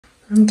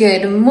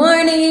Good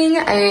morning.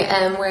 I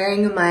am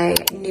wearing my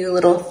new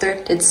little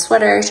thrifted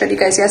sweater I showed you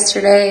guys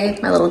yesterday,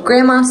 my little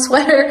grandma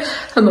sweater.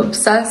 I'm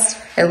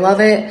obsessed. I love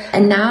it.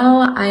 And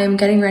now I am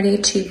getting ready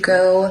to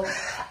go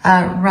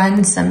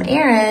run some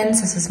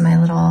errands. This is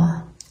my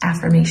little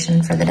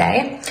affirmation for the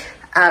day.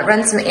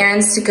 Run some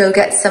errands to go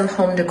get some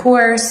home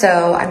decor.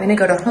 So I'm gonna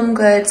go to Home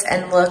Goods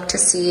and look to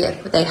see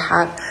if they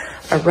have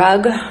a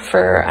rug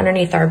for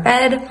underneath our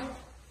bed.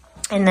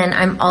 And then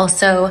I'm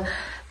also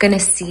gonna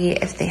see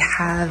if they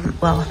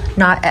have, well,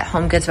 not at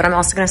Home Goods, but I'm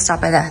also gonna stop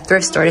by the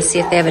thrift store to see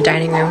if they have a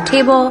dining room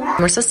table.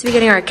 We're supposed to be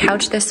getting our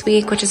couch this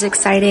week, which is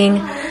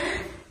exciting.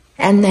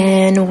 And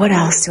then what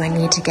else do I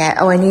need to get?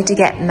 Oh, I need to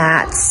get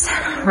mats.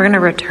 We're gonna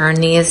return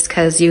these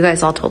because you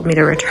guys all told me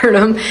to return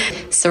them.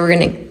 So we're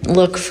gonna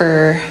look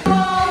for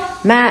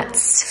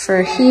mats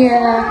for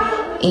here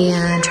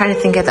and trying to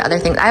think of the other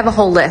things. I have a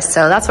whole list,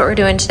 so that's what we're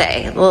doing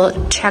today.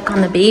 We'll check on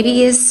the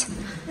babies.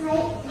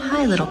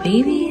 Hi, little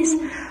babies.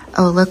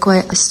 Oh, look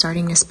what is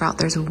starting to sprout.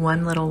 There's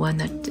one little one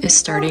that is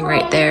starting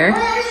right there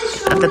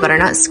of the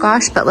butternut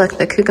squash, but look,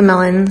 the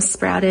cucamelon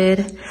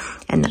sprouted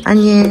and the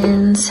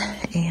onions,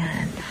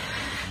 and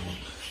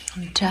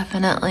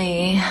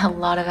definitely a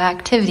lot of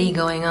activity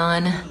going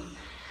on.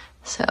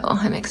 So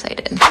I'm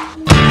excited.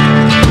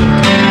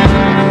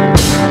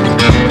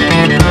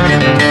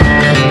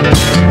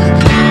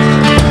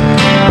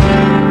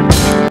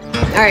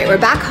 All right, we're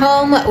back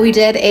home. We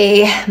did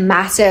a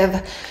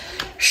massive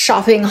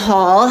shopping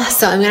haul.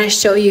 So I'm gonna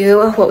show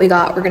you what we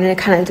got. We're gonna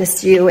kind of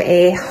just do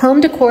a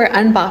home decor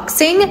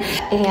unboxing,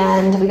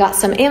 and we got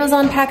some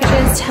Amazon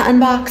packages to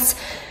unbox,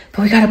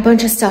 but we got a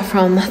bunch of stuff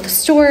from the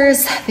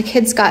stores. The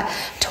kids got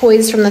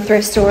toys from the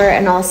thrift store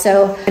and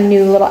also a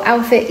new little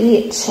outfit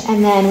each.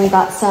 And then we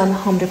got some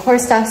home decor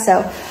stuff.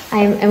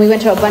 And we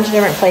went to a bunch of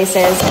different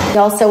places. We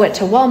also went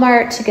to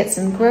Walmart to get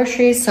some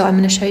groceries. So I'm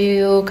gonna show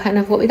you kind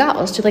of what we got.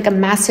 Let's do like a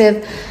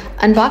massive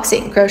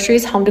unboxing.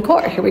 Groceries, home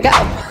decor, here we go.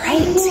 All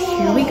right,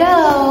 here we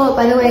go.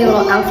 By the way, a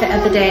little outfit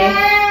of the day.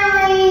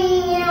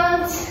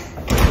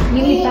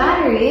 You need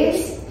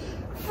batteries?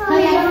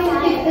 Honey, I don't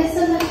even think this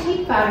doesn't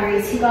take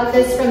batteries. He got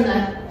this from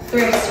the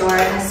thrift store,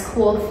 this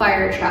cool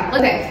fire truck.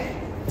 Okay,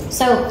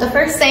 so the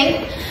first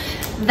thing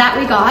that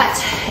we got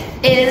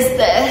is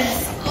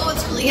this, oh,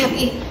 it's really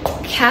heavy,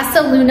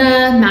 Casa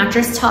Luna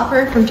mattress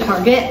topper from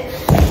Target.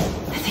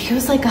 I think it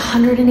was like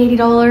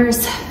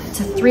 $180. It's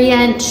a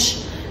 3-inch.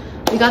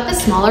 We got the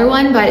smaller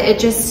one, but it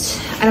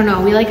just, I don't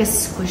know, we like a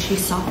squishy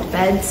soft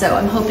bed, so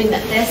I'm hoping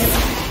that this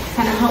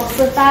kind of helps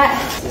with that.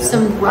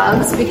 Some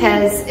rugs,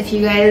 because if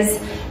you guys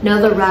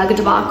know the rug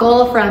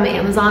debacle from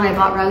Amazon, I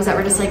bought rugs that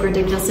were just like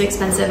ridiculously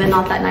expensive and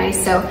not that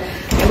nice. So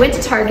I went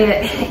to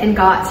Target and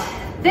got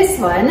this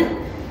one,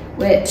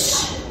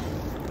 which,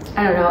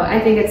 I don't know, I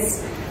think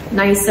it's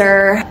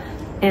nicer.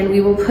 And we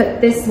will put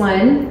this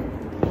one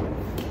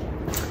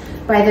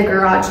by the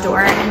garage door.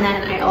 And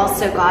then I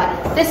also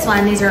got this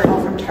one. These are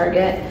all from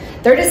Target.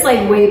 They're just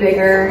like way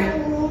bigger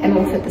and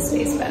will fit the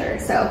space better.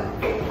 So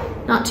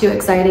not too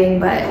exciting,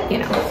 but you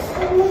know,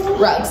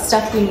 rugs,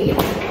 stuff we need.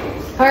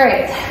 All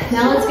right,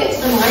 now let's get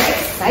to the more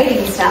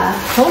exciting stuff.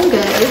 Home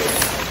Goods.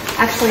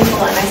 Actually,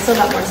 hold on, I still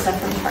got more stuff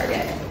from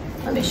Target.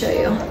 Let me show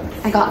you.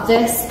 I got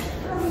this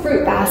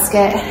fruit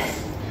basket,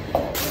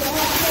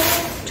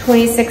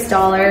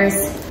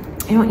 $26.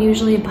 I don't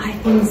usually buy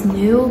things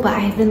new, but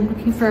I've been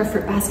looking for a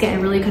fruit basket and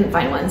I really couldn't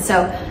find one.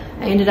 So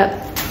I ended up,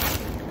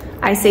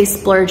 I say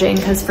splurging,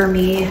 because for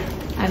me,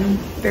 I'm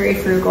very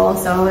frugal.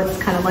 So it's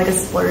kind of like a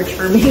splurge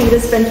for me to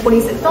spend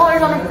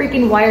 $26 on a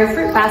freaking wire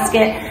fruit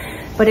basket,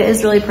 but it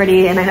is really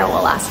pretty and I know it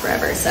will last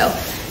forever. So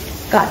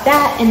got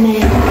that. And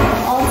then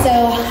also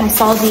I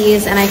saw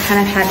these and I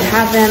kind of had to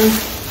have them.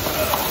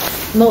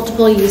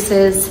 Multiple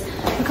uses.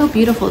 Look how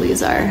beautiful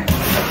these are.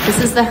 This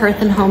is the Hearth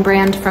and Home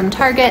brand from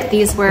Target.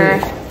 These were,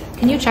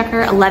 can you check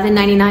her?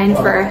 $11.99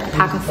 for a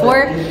pack of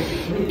 4.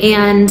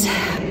 And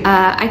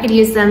I could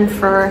use them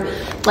for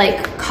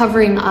like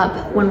covering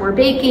up when we're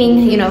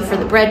baking, you know, for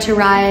the bread to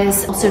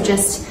rise. Also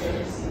just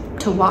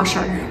to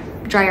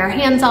dry our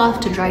hands off,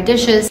 to dry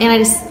dishes. And I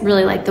just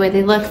really like the way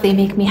they look. They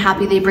make me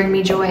happy, they bring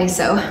me joy.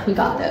 So we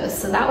got those.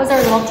 So that was our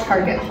little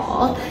Target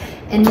haul.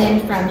 And then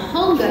from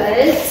Home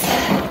Goods,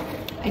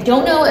 I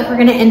don't know if we're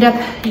gonna end up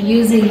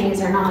using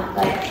these or not,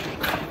 but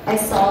I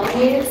saw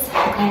these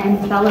and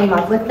fell in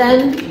love with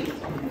them.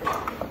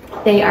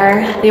 They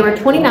were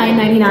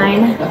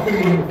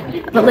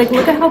 $29.99, but like,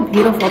 look at how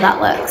beautiful that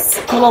looks.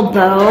 A little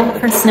bow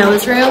for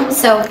Snow's room.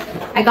 So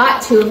I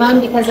got 2 of them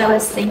because I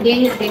was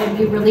thinking they would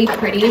be really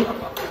pretty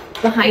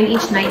behind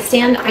each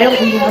nightstand. I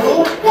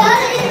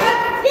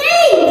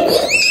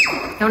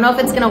don't know if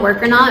it's gonna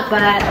work or not,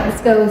 but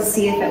let's go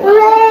see if it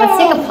will. Let's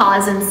take a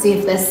pause and see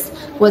if this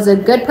was a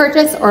good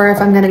purchase or if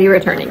I'm gonna be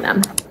returning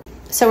them.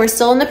 So we're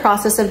still in the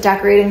process of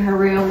decorating her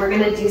room. We're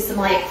gonna do some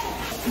like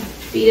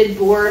beaded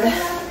board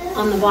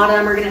on the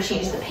bottom. We're gonna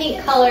change the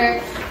paint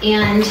color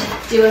and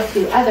do a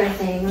few other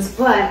things.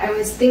 But I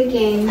was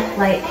thinking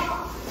like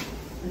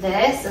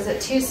this, is it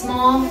too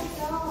small?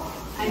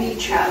 I need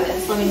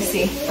Travis, let me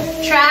see.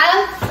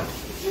 Trav,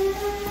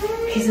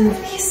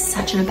 He's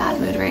such in a bad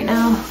mood right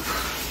now.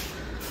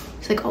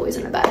 He's like always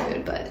in a bad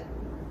mood, but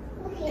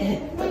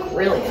like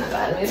really in a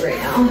bad mood right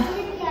now.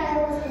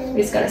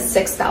 We just got a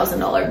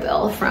 $6,000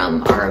 bill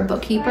from our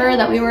bookkeeper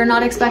that we were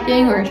not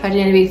expecting. We were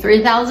expecting it to be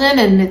 $3,000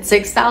 and it's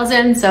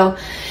 $6,000. So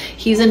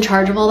he's in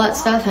charge of all that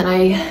stuff. And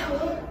I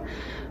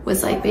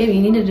was like, babe,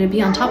 you needed to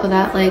be on top of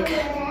that. Like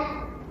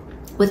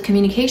with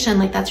communication,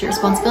 like that's your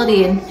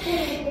responsibility. And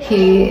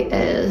he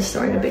is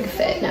throwing a big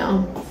fit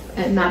now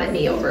and mad at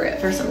me over it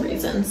for some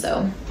reason.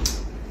 So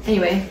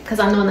anyway, because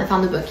I'm the one that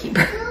found the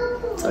bookkeeper.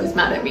 So he's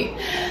mad at me.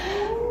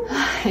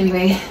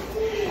 Anyway,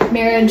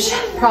 marriage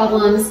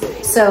problems.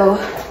 So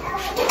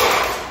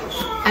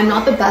I'm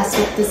not the best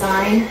with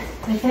design.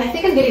 I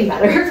think I'm getting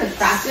better with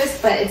practice,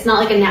 but it's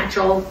not like a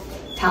natural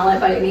talent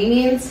by any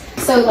means.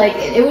 So like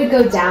it would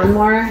go down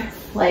more,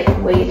 like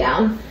way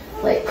down,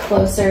 like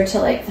closer to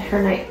like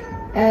her night.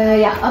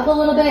 Yeah, up a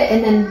little bit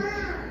and then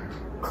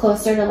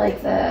closer to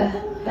like the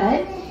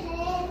bed.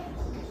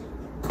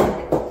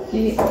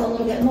 Maybe a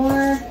little bit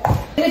more.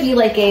 It's gonna be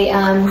like a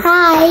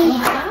hi. Oh,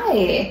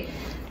 hi.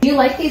 Do you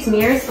like these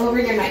mirrors over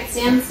your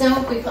nightstand, Snow?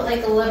 If we put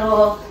like a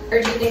little, or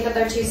do you think that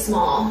they're too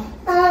small?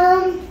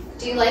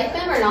 Do you like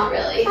them or not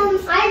really?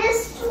 I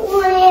just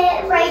want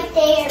it right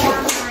there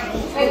on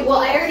mine. Right, well,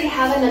 I already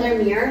have another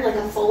mirror, like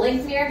a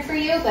full-length mirror for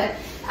you, but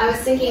I was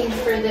thinking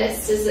for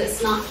this, is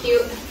this not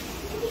cute?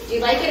 Do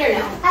you like it or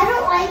no? I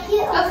don't like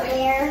it over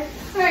there.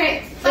 All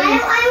right. I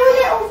want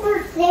it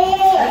over there.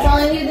 That's all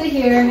I need to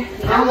hear.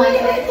 I don't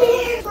like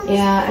it.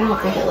 Yeah, I don't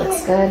think it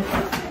looks good.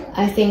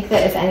 I think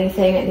that if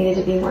anything, it needed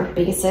to be more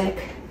basic.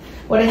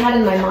 What I had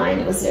in my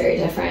mind was very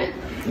different.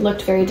 It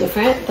looked very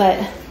different, but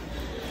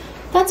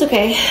that's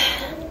okay.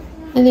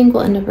 I think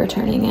we'll end up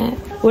returning it.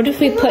 What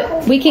if we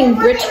we could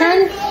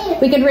return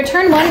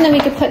one and then we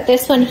could put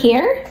this one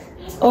here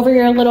over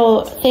your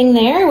little thing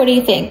there. What do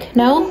you think?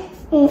 No?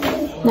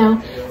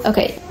 No?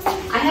 Okay.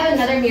 I have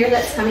another mirror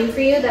that's coming for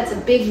you. That's a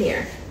big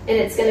mirror and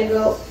it's gonna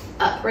go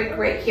up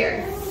right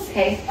here.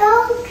 Okay?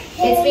 Okay.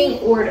 It's being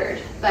ordered,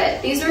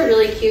 but these are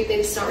really cute. They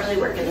just don't really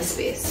work in the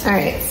space. All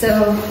right,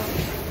 so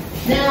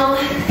now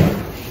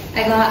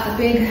I got a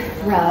big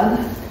rug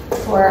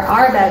for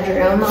our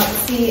bedroom. Let's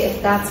see if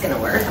that's gonna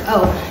work.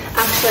 Oh,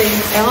 actually,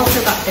 I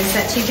also got this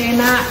at TJ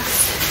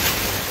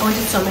Maxx. I went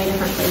to so many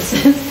different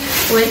places.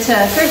 We went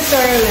to thrift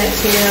store, we went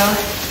to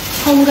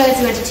Home Goods,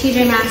 we went to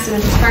TJ Maxx, we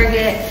went to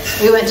Target,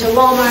 we went to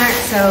Walmart,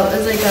 so it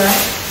was like a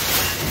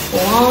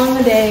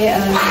long day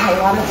of a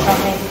lot of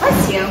shopping.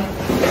 Bless you.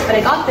 But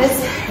I got this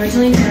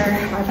originally for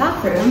our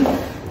bathroom,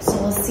 so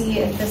we'll see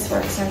if this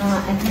works or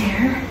not in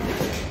there.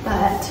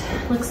 But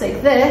it looks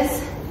like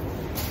this,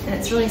 and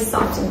it's really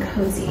soft and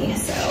cozy,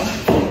 so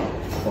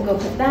we'll go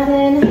put that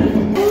in.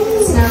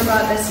 Snow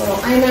brought this little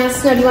eye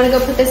mask. Snow, do you want to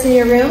go put this in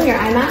your room, your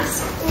eye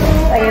mask?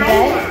 By your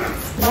bed?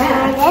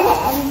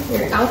 Yeah.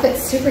 Your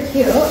outfit's super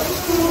cute.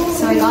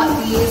 So I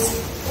got these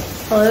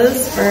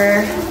clothes for,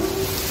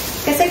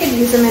 I guess I could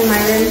use them in my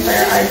room for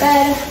our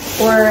bed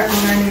or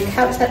on our new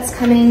couch that's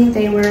coming.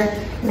 They were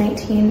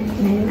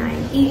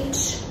 $19.99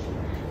 each.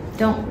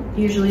 Don't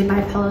usually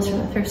buy pillows from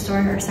the thrift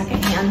store or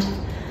secondhand,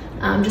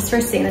 just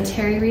for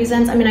sanitary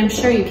reasons. I mean, I'm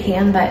sure you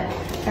can, but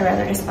I'd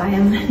rather just buy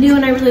them new,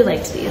 and I really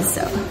liked these,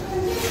 so.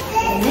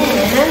 And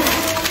then,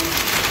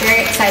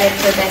 very excited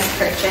for this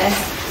purchase.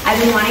 I've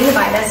been wanting to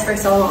buy this for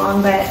so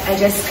long, but I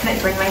just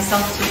couldn't bring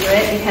myself to do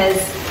it because,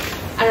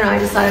 I don't know, I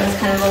just thought it was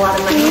kind of a lot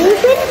of money.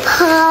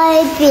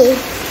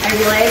 I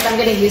realized I'm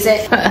gonna use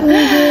it.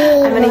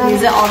 I'm gonna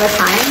use it all the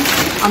time,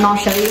 and I'll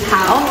show you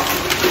how.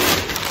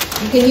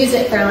 You can use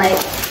it for like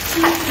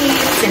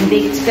cupcakes and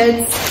baked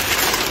goods.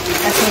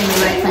 That's mainly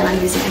what I plan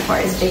on using it for,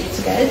 is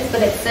baked goods.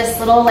 But it's this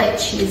little like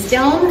cheese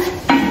dome,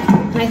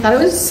 and I thought it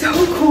was so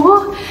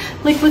cool.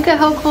 Like, look at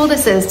how cool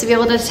this is to be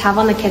able to just have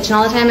on the kitchen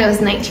all the time. It was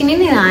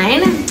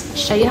 $19.99.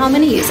 Show you how I'm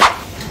gonna use it.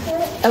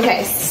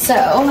 Okay,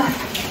 so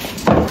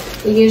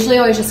we usually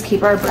always just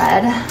keep our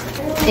bread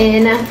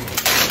in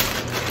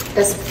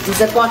this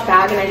Ziploc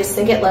bag, and I just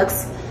think it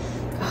looks,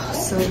 oh,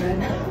 so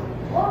good.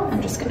 I'm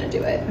just gonna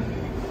do it.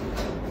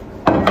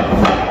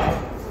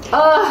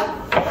 Oh,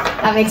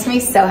 that makes me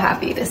so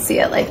happy to see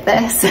it like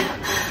this.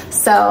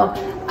 So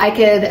I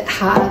could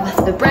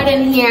have the bread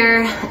in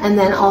here, and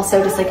then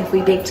also just like if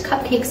we baked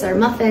cupcakes or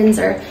muffins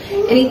or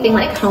anything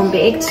like home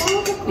baked,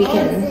 we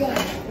can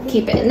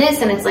keep it in this,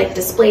 and it's like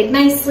displayed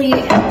nicely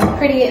and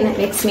pretty, and it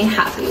makes me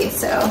happy.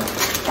 So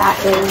that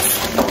is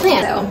the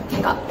plan. So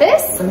I got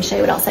this. Let me show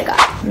you what else I got.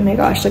 Oh my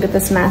gosh, look at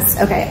this mess.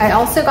 Okay, I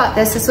also got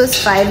this. This was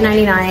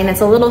 $5.99.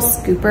 It's a little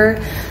scooper.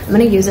 I'm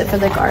gonna use it for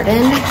the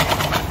garden.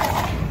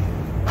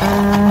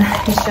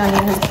 He's showing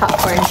you his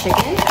popcorn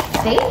chicken.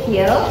 Thank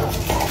you.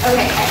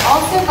 Okay, I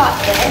also got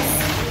this.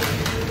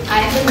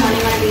 I've been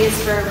wanting one of these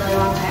for a really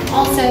long time.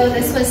 Also,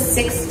 this was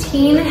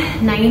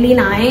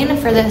 $16.99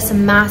 for this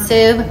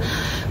massive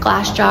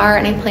glass jar,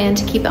 and I plan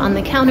to keep it on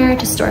the counter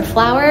to store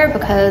flour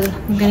because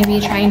I'm gonna be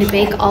trying to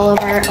bake all of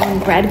our own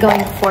bread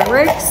going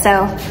forward.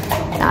 So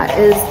that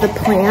is the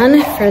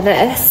plan for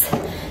this.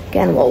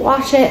 Again, we'll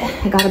wash it.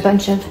 I got a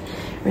bunch of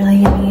really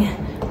yummy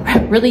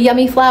really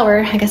yummy flour.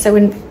 I guess I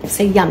wouldn't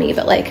say yummy,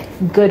 but like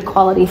good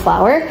quality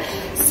flour.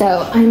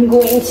 So I'm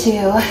going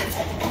to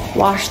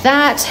wash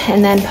that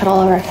and then put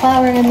all of our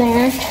flour in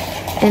there.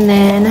 And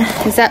then,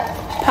 is that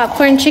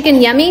popcorn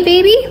chicken yummy,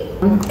 baby?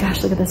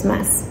 Gosh, look at this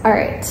mess. All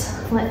right,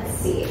 let's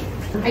see.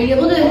 Are you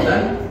able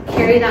to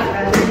carry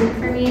that rug in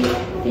for me?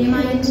 Do you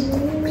mind,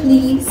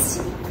 please?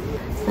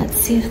 Let's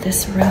see if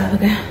this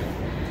rug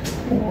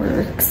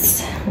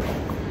works.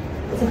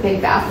 It's a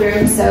big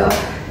bathroom, so.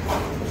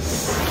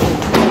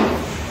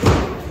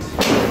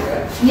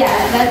 Yeah,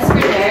 that's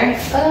right there.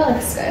 Oh,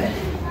 looks good.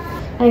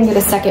 I can get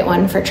a second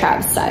one for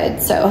Trav's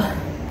side, so.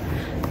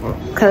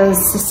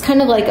 Because it's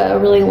kind of like a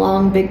really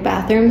long, big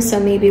bathroom, so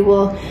maybe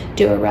we'll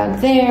do a rug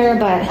there,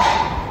 but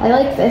I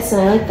like this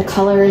and I like the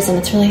colors and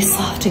it's really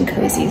soft and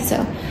cozy,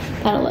 so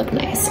that'll look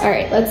nice. All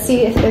right, let's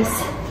see if this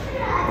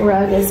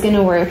rug is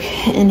gonna work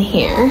in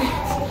here.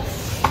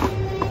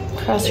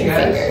 Cross your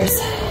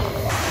fingers.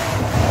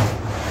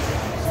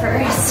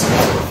 First,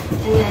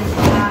 and then,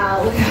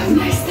 wow, look how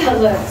nice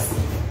that looks.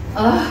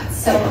 Oh, it's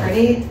so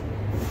pretty.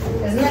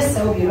 Isn't this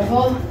so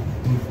beautiful?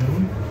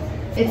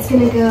 It's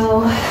gonna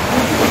go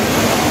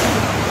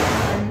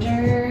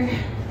under.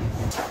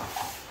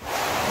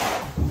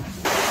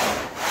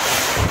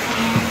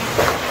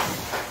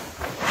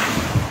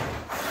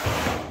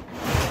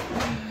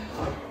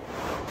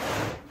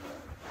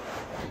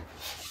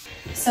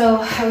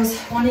 So I was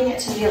wanting it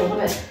to be a little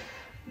bit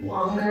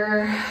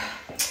longer.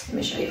 Let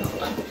me show you,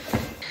 hold on.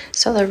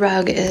 So the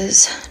rug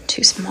is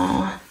too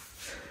small.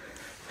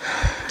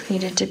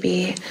 Needed to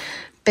be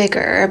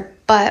bigger,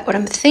 but what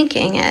I'm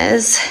thinking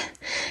is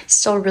I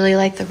still really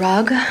like the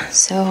rug,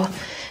 so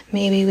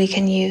maybe we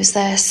can use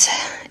this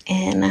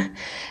in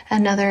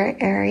another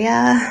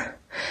area.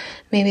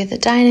 Maybe the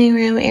dining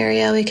room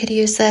area we could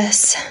use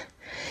this.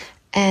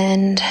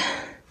 And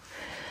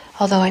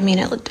although I mean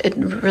it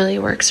really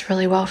works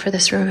really well for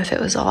this room if it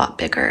was a lot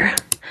bigger.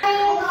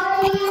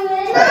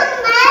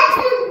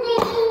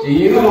 Do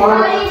you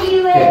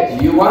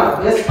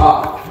want this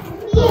off?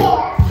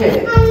 Yeah.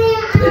 Okay.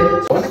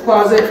 Then go in the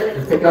closet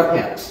and pick up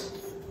hams.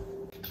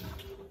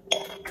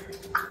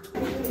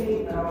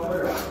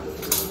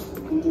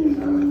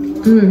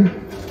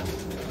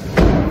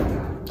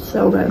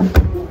 So good.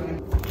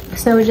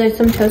 So would you like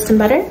some toast and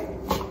butter?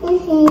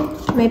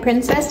 My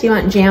princess, do you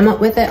want jam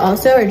with it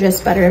also or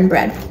just butter and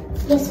bread?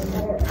 Just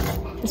butter.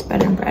 Just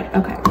butter and bread.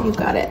 Okay, you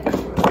got it.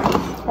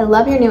 I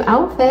love your new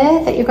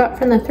outfit that you got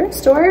from the thrift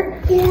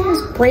store. Yeah.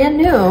 It's brand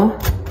new.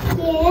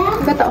 Yeah.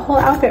 You got the whole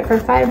outfit for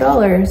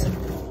 $5.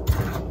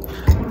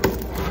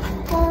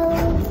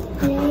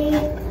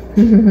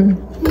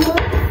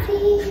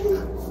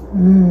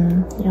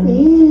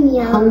 Yummy.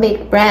 Yum.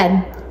 Home-baked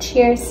bread.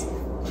 Cheers.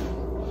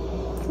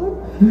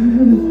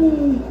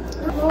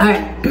 All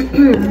right,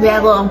 we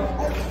have a little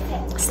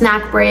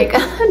snack break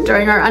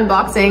during our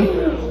unboxing.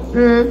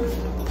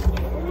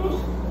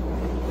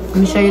 Let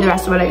me show you the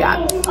rest of what I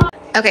got.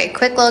 Okay,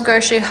 quick little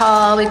grocery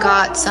haul. We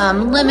got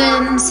some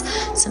lemons,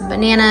 some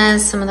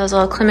bananas, some of those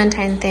little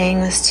clementine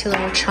things, 2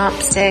 little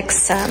chopsticks,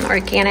 some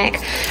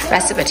organic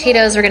russet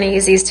potatoes. We're gonna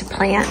use these to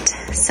plant.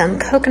 Some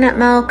coconut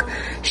milk,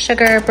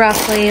 sugar,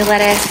 broccoli,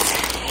 lettuce,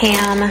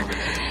 ham,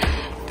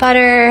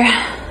 butter,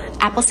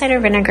 apple cider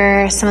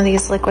vinegar, some of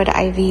these liquid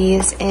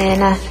IVs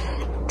in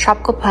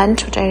tropical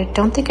punch, which I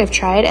don't think I've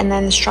tried, and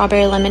then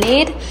strawberry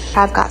lemonade.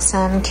 I've got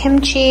some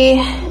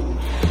kimchi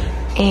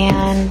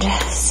and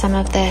some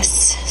of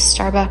this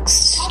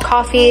Starbucks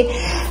coffee.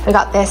 We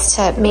got this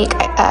to make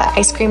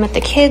ice cream with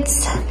the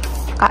kids.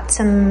 Got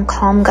some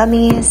Calm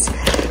gummies,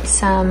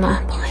 some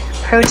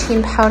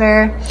protein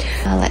powder.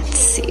 Let's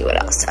see what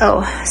else.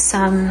 Oh,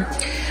 some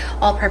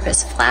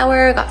all-purpose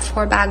flour. Got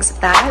 4 bags of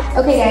that.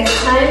 Okay guys,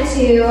 time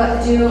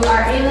to do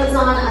our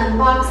Amazon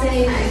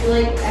unboxing. I feel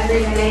like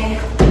every day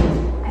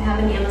I have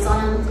an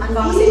Amazon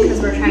unboxing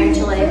because we're trying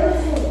to, like,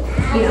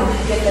 you know,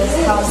 get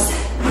this house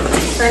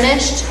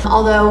furnished.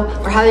 Although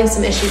we're having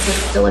some issues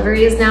with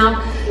deliveries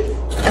now.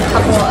 A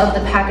couple of the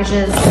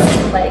packages,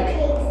 like,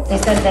 they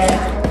said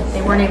that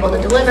they weren't able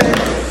to deliver.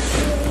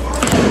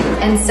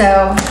 And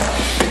so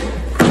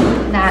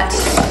that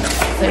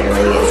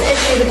clearly is an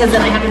issue because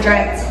then I have to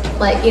drive,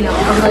 like, you know,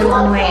 a really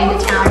long way into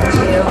town to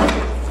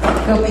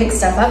go pick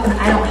stuff up, and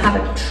I don't have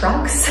a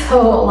truck. So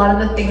a lot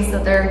of the things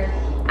that they're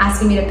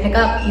asking me to pick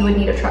up, you would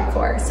need a truck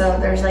for. So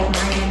there's like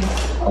not even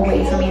a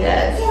way for me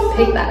to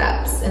pick that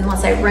up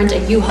unless I rent a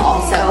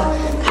U-Haul, so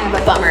kind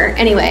of a bummer.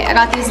 Anyway, I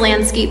got these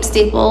landscape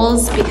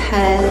staples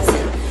because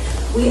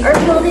we are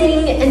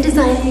building and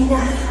designing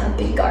a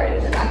big garden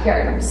in the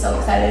backyard. I'm so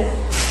excited.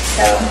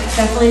 So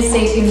definitely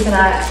stay tuned for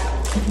that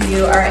if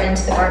you are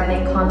into the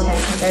gardening content,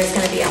 because there's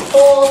gonna be a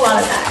whole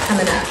lot of that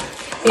coming up.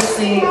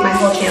 Basically, my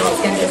whole channel is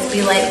gonna just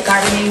be like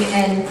gardening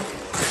and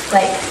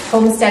like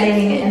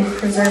homesteading and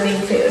preserving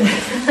food,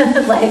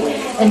 like,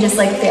 and just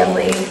like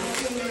family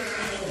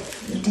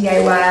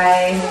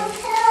DIY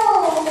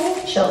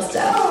chill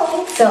stuff.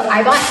 So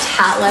I bought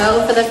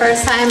tallow for the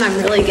first time. I'm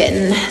really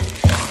getting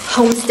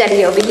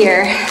homesteady over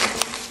here.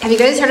 Have you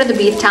guys heard of the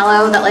beef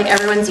tallow that like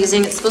everyone's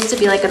using? It's supposed to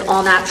be like an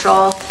all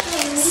natural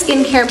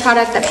skincare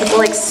product that people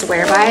like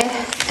swear by,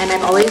 and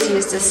I've always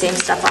used the same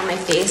stuff on my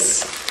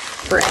face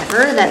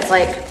forever. That's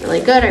like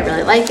really good. I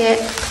really like it,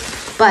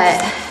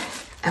 but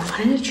I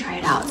wanted to try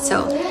it out.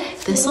 So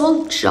this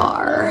little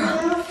jar,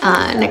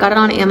 and I got it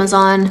on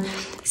Amazon.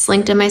 It's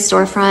linked in my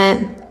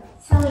storefront.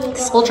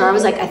 This whole jar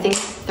was like, I think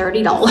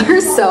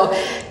 $30, so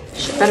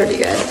it better be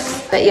good.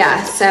 But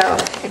yeah, so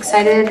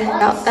excited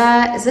about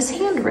that. Is this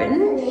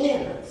handwritten?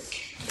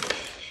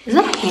 Is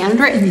that a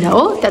handwritten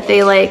note that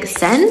they like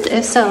send?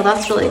 If so,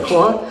 that's really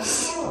cool.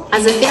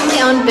 As a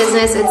family-owned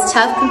business, it's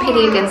tough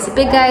competing against the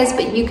big guys,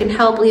 but you can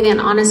help. Leaving an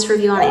honest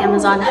review on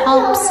Amazon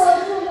helps.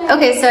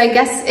 Okay, so I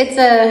guess it's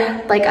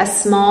a like a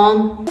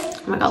small,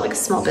 oh my god, like a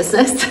small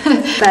business.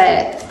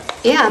 But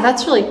yeah,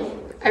 that's really,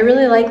 I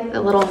really like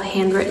the little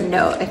handwritten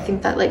note. I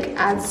think that like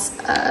adds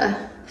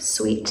a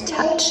sweet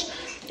touch.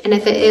 And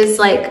if it is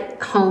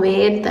like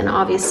homemade, then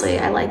obviously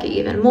I like it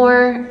even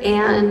more,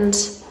 and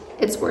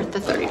it's worth the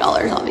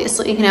 $30,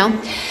 obviously, you know?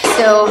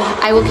 So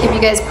I will keep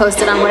you guys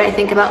posted on what I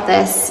think about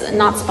this.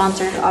 Not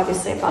sponsored,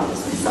 obviously, I bought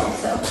this myself,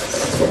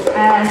 so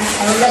I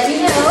will let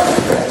you know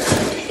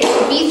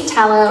if beef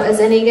tallow is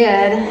any good.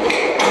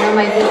 I know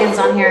my vegans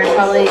on here are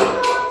probably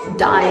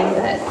dying,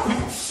 but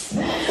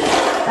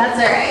that's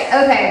all right.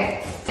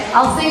 Okay,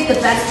 I'll save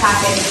the best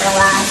package for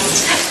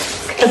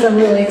last because I'm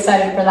really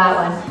excited for that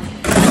one.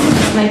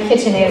 My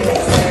KitchenAid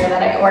mixer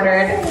that I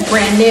ordered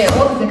brand new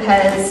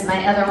because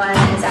my other one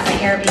is at my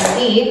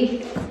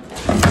Airbnb,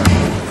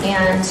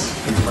 and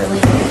we're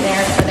leaving it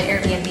there for the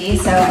Airbnb,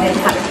 so I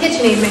didn't have a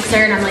KitchenAid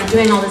mixer, and I'm like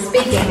doing all this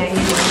baking, I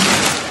need one.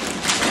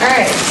 All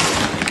right,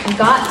 I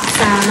got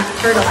some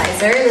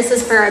fertilizer. This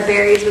is for our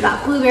berries. We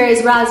got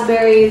blueberries,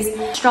 raspberries,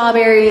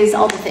 strawberries,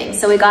 all the things.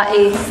 So we got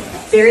a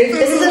berry,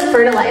 this is a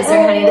fertilizer,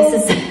 honey.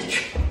 This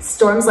is,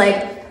 Storm's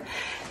like,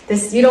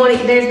 this, you don't want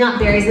to eat, there's not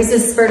berries, this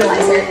is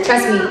fertilizer.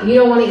 Trust me, you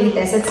don't want to eat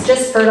this, it's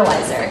just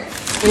fertilizer.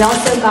 We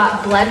also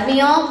got blood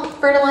meal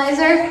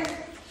fertilizer.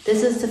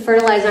 This is to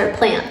fertilize our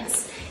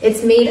plants.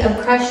 It's made of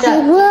crushed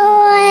up. You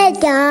want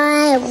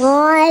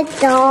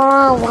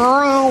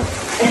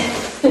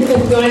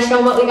to show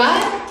them what we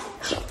got?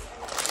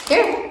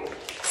 Here.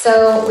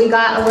 So we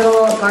got a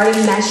little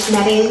garden mesh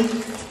netting,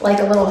 like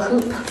a little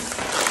hoop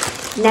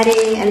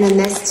netting, and then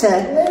this to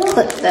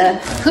put the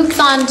hoops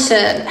on to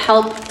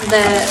help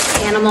the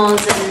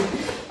animals and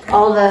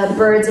all the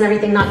birds and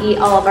everything not eat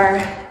all of our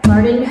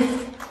garden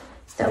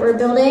that we're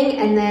building.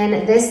 And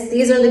then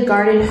these are the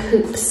garden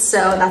hoops, so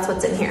that's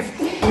what's in here.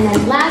 And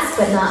then last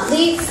but not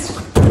least,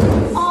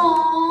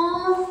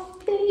 oh,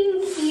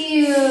 thank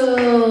you.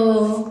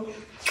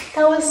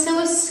 That was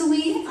so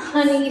sweet,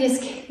 honey. You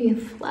just gave me a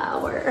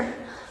flower.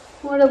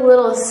 What a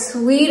little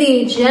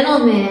sweetie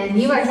gentleman.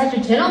 You are such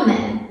a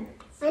gentleman.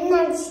 I'm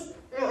not a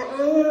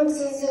gentleman.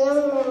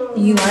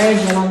 You are a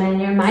gentleman.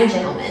 You're my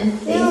gentleman.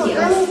 Thank you.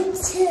 I'm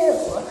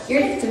 2.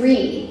 You're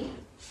 3.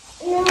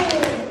 No,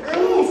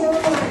 I'm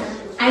Storm.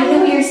 I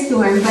know you're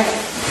Storm, but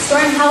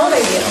Storm, how old are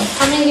you?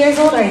 How many years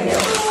old are you?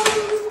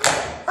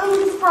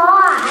 I'm 5.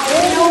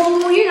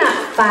 No, you're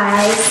not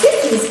 5.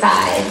 Sissy's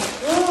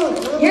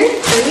 5. You're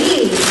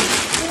 3.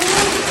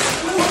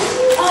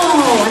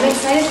 Oh, I'm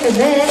excited for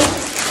this.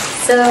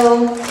 So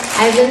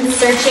I've been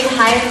searching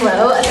high and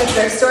low at the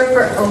thrift store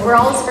for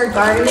overalls for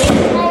gardening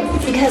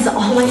because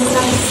all my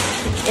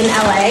stuff's in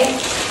LA.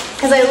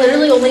 Because I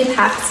literally only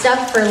packed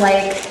stuff for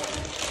like,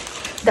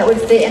 that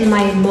would fit in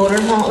my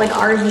motorhome, like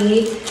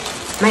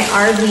my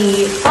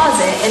RV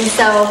closet. And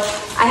so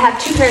I have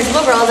 2 pairs of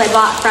overalls I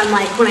bought from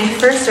like when I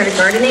first started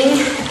gardening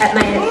at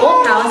my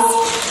old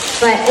house.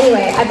 But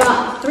anyway, I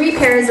bought 3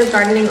 pairs of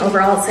gardening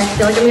overalls. So I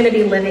feel like I'm gonna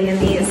be living in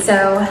these.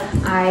 So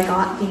I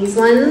got these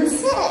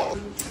ones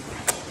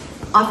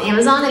off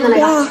Amazon, and then I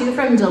got 2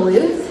 from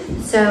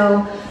Duluth.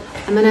 So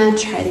I'm gonna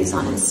try these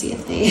on and see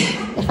if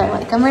I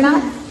like them or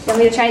not. You want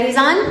me to try these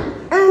on?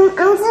 I'm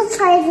gonna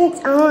try these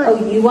on. Oh,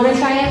 you wanna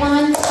try them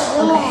on?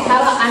 Okay,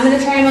 how about I'm gonna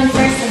try them on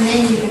first and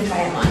then you can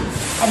try them on.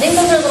 I think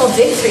those are a little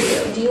big for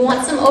you. Do you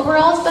want some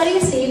overalls, buddy,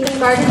 so you can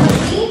garden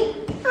with me?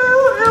 I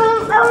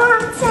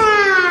want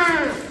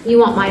some. You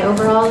want my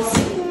overalls?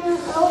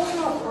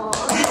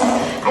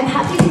 I'm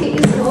happy to get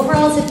you some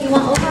overalls if you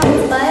want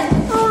overalls, bud.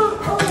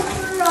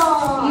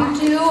 You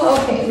do?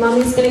 Okay,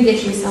 mommy's gonna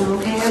get you some,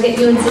 okay? I'll get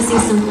you and Sissy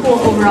some cool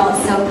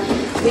overalls so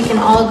we can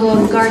all go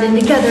and garden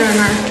together in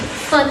our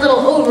fun little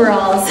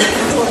overalls.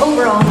 Little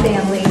overall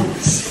family.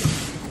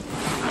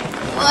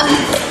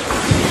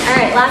 All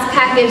right, last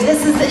package.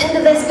 This is the end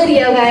of this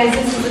video, guys.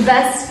 This is the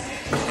best,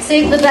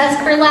 save the best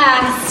for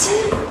last.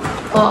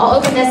 Well, I'll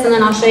open this and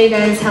then I'll show you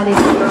guys how these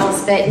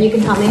overalls fit, and you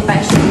can tell me if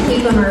I should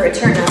keep them or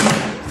return them.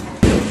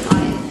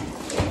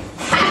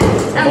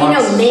 I don't need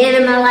no man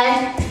in my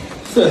life.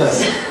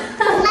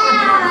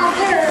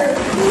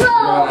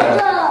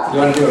 You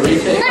want to do a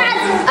retake?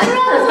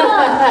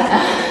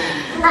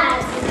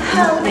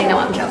 I know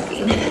I'm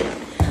joking.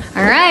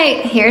 All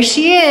right, here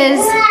she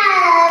is.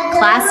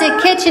 Classic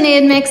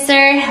KitchenAid mixer.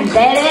 I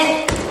bet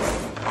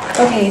it.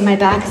 Okay, my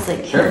back is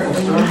like... Sure. All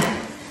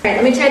right,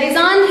 let me try these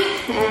on,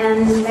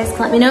 and you guys can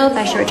let me know if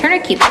I should return or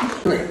keep them.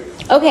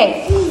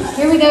 Okay,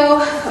 here we go.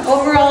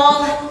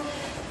 overall,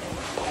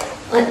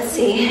 let's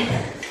see.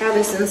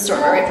 Travis and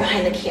Storm are right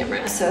behind the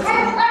camera, so if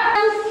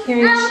you're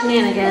hearing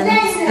shenanigans.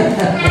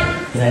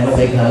 Can I have a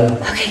big hug?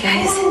 Okay,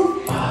 guys,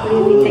 what do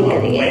you think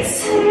of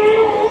these?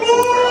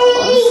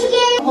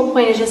 The whole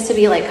point is just to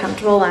be like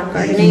comfortable while I'm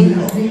gardening.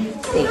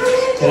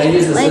 Can I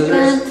use the Like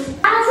scissors?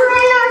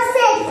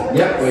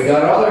 Yep, we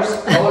got all our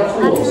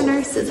tools.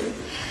 our scissors.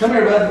 Come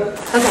here, bud.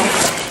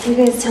 Okay, you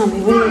guys tell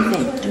me, what do you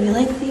think? Do we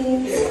like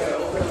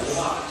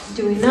these?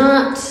 Do we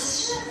not?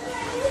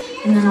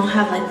 And then I'll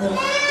have like little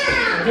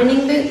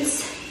gardening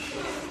boots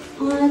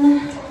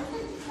on.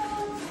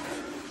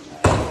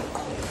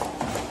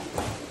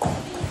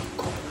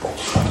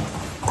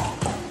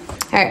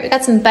 All right, we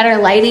got some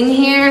better lighting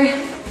here.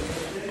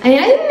 I mean,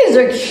 I think these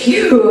are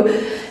cute.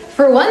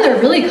 For one, they're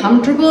really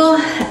comfortable,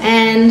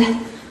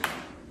 and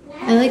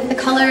I like the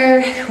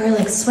color. I wear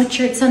like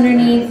sweatshirts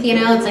underneath, you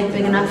know, it's like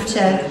big enough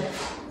to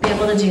be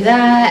able to do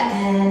that,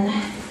 and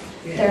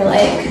they're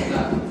like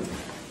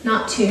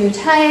not too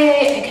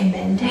tight. I can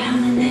bend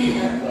down in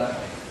them.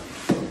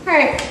 All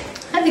right,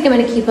 I think I'm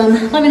gonna keep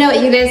them. Let me know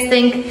what you guys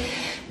think.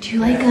 Do you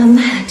like them?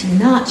 Do you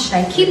not? Should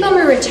I keep them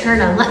or return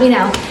them? Let me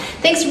know.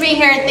 Thanks for being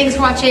here. Thanks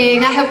for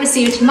watching. I hope to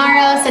see you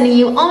tomorrow. Sending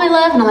you all my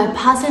love and all my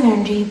positive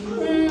energy.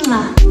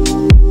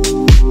 Mwah.